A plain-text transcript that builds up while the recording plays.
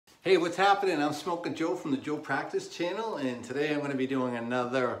Hey, what's happening? I'm Smoking Joe from the Joe Practice channel, and today I'm going to be doing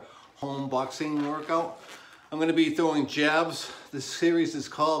another home boxing workout. I'm going to be throwing jabs. This series is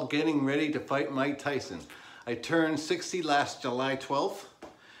called Getting Ready to Fight Mike Tyson. I turned 60 last July 12th,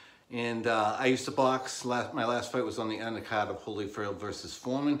 and I used to box. My last fight was on the undercard of Holyfield versus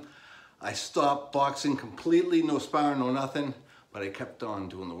Foreman. I stopped boxing completely, no sparring, no nothing, but I kept on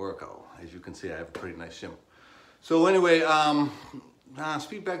doing the workout. As you can see, I have a pretty nice gym. So anyway,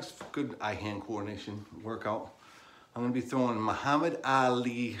 Speedback's good eye-hand coordination workout. I'm going to be throwing Muhammad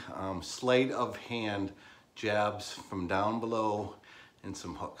Ali sleight of hand jabs from down below and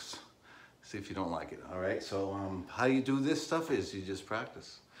some hooks. See if you don't like it. All right, so how you do this stuff is you just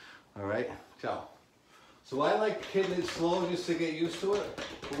practice. All right, ciao. So I like hitting it slow just to get used to it.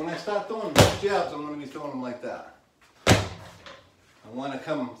 But when I start throwing jabs, I'm going to be throwing them like that. I want to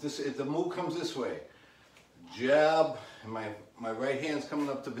come, the move comes this way. Jab, and my right hand's coming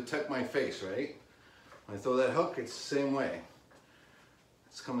up to protect my face, right? When I throw that hook, it's the same way.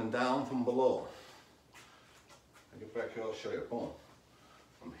 It's coming down from below. I get back here, I'll show you. Boom.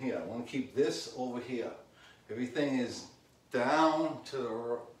 From here. I want to keep this over here. Everything is down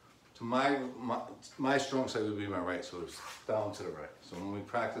to my strong side would be my right, so it's down to the right. So when we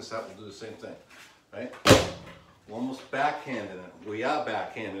practice that, we'll do the same thing, right? We're almost backhanding it. We are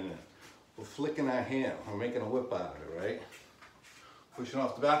backhanding it. We're flicking our hand. We're making a whip out of it, right? Pushing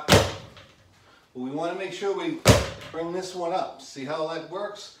off the back. But we want to make sure we bring this one up. See how that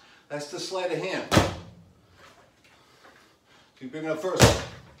works? That's the sleight of hand. So you bring it up first.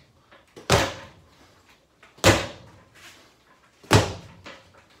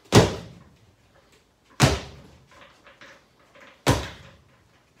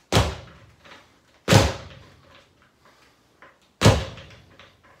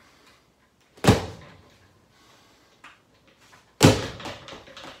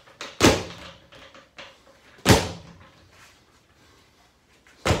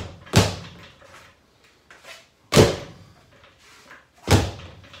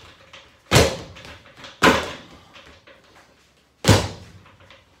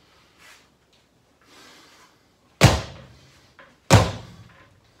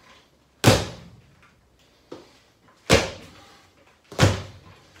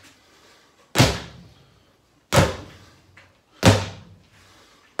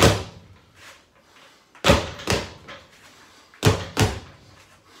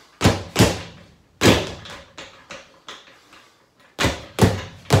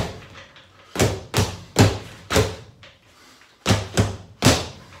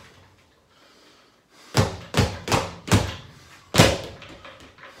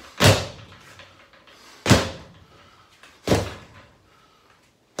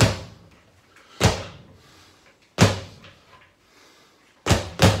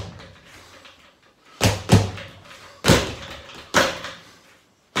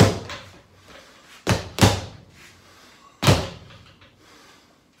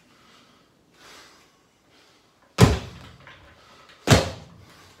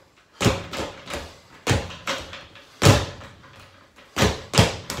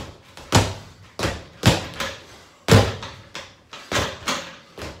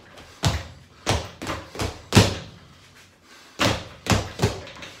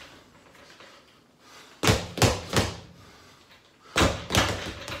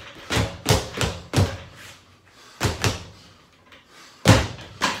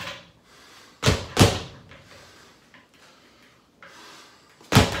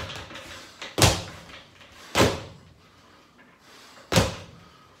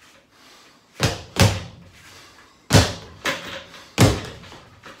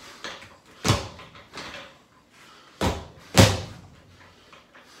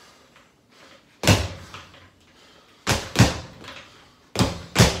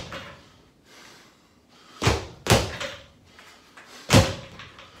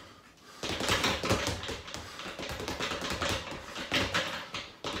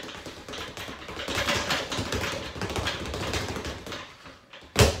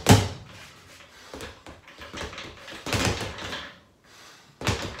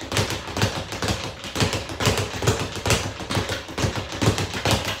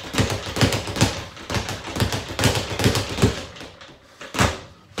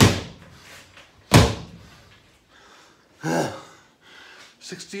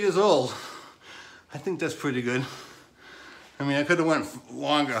 "60 years old. I think that's pretty good. I mean, I could have went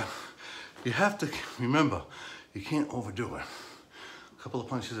longer. You have to remember, you can't overdo it. A couple of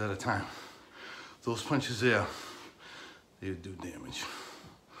punches at a time. Those punches there, they do damage.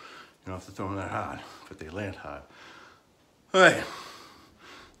 You don't have to throw them that hard, but they land hard. All right,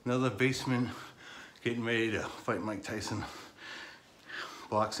 Another basement, getting ready to fight Mike Tyson.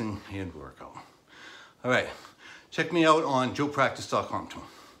 Boxing and workout. All right, check me out on joepractice.com too.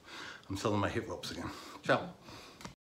 I'm selling my hip ropes again. Ciao.